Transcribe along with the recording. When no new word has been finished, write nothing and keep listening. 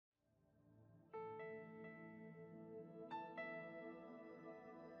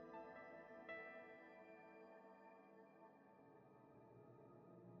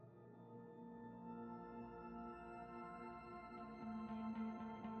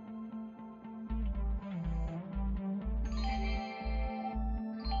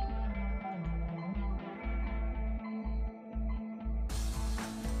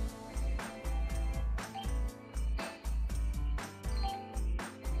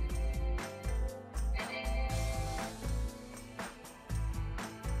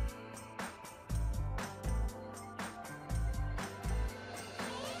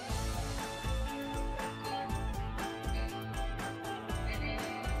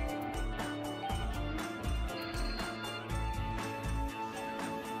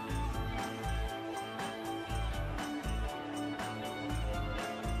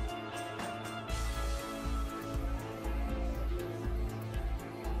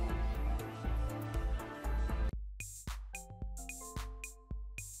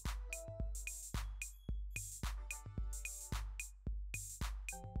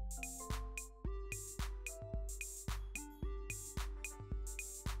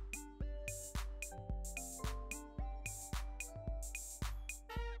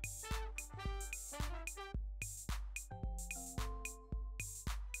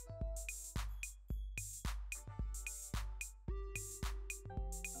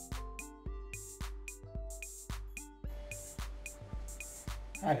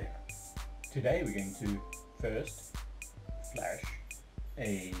Hi there. Today we're going to first flash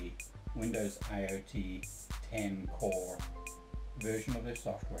a Windows IoT 10 Core version of the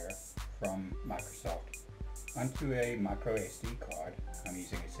software from Microsoft onto a micro SD card. I'm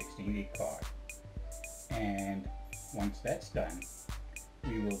using a 16GB card. And once that's done,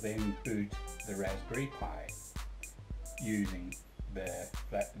 we will then boot the Raspberry Pi using the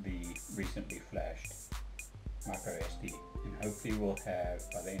recently flashed micro SD, and hopefully we'll have,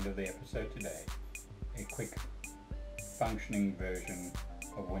 by the end of the episode today, a quick functioning version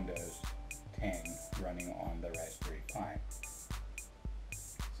of Windows 10 running on the Raspberry Pi.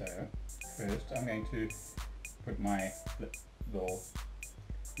 So first I'm going to put my little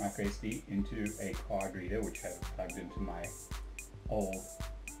micro SD into a card reader which I have plugged into my old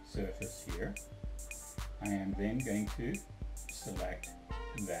Surface here. I am then going to select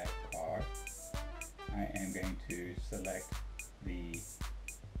that card. I am going to select the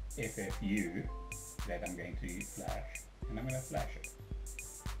FFU that I'm going to flash, and I'm going to flash it.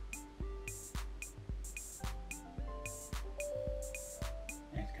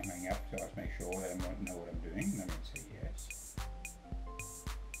 It's coming up, so let's make sure that I know what I'm doing. I'm going to say yes.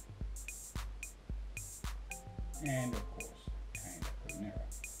 And of course, I end up with an error.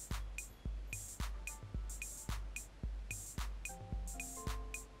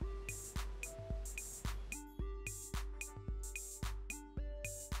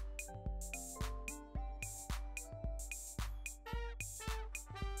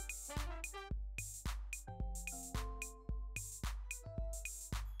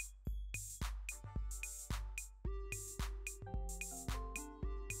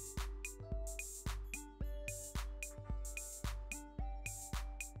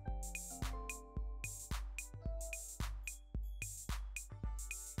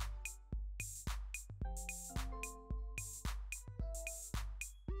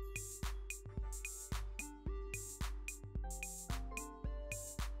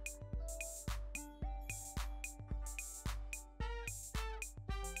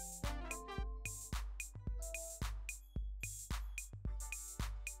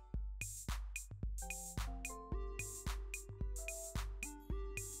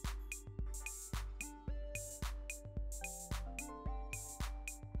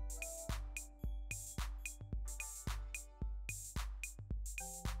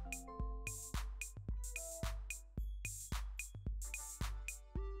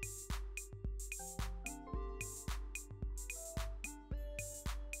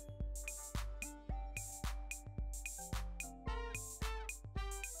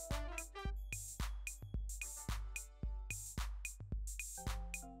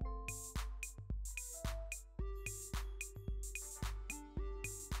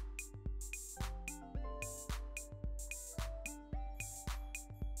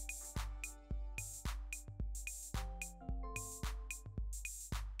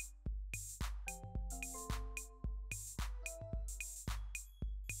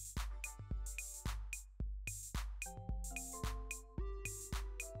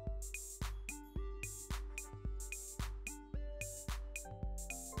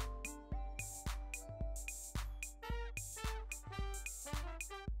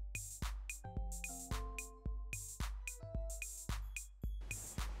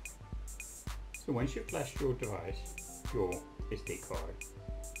 So once you've flashed your device, your SD card,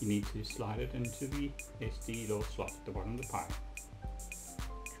 you need to slide it into the SD little slot at the bottom of the Pi.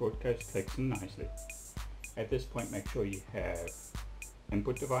 Shortcuts clicks in nicely. At this point, make sure you have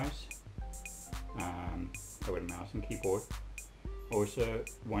input device, with a mouse and keyboard. Also,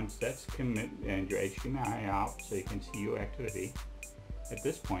 once that's commit and your HDMI out so you can see your activity, at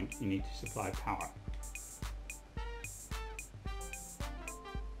this point you need to supply power.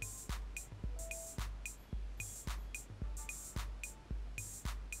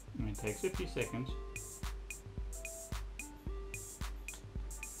 And it takes a few seconds.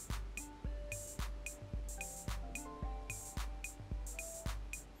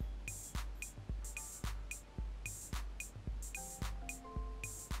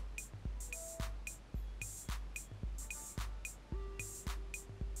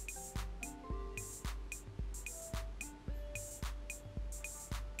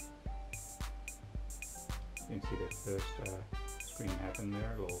 You can see the first screen happen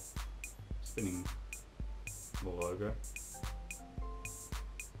there, a little spinning little logo.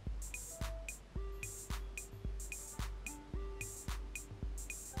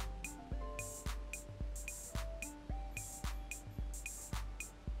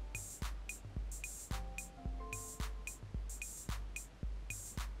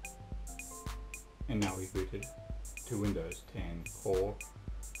 And now we've booted to Windows 10 Core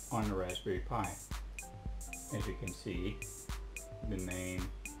on the Raspberry Pi. As you can see, the name,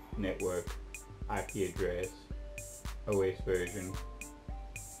 network, IP address, OS version,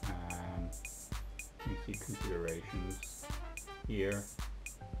 you see configurations here.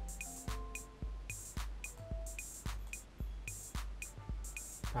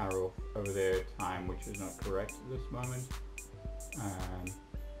 Power off over there, time which is not correct at this moment.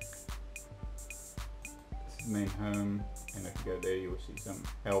 This is main home, and if you go there you will see some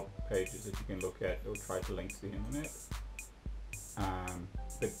help pages that you can look at. They'll try to link to the internet.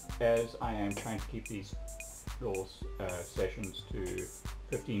 But as I am trying to keep these little sessions to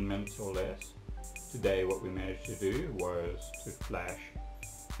 15 minutes or less, today what we managed to do was to flash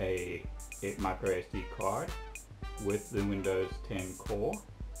a micro SD card with the Windows 10 Core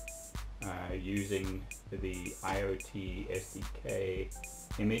using the IoT SDK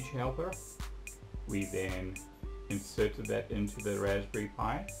image helper. We then inserted that into the Raspberry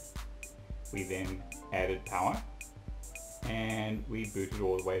Pi. We then added power and we booted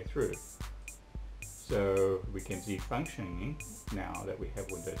all the way through. So we can see functioning now that we have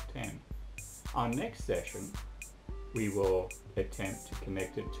Windows 10. Our next session, we will attempt to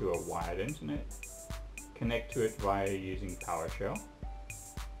connect it to a wired internet, connect to it via using PowerShell,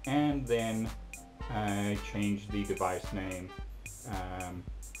 and then change the device name,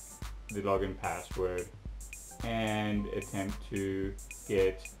 the login password, and attempt to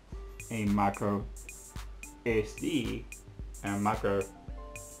get a micro SD and micro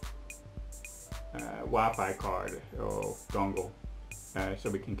Wi-Fi card or dongle, so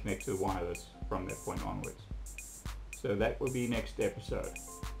we can connect to the wireless from that point onwards. So that will be next episode.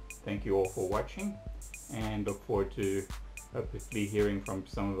 Thank you all for watching, and look forward to hopefully hearing from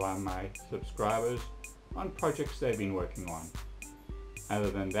some of my subscribers on projects they've been working on. Other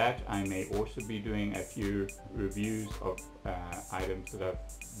than that, I may also be doing a few reviews of items that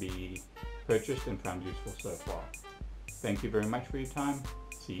I've been purchased and found useful so far. Thank you very much for your time.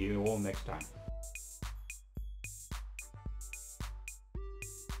 See you all next time.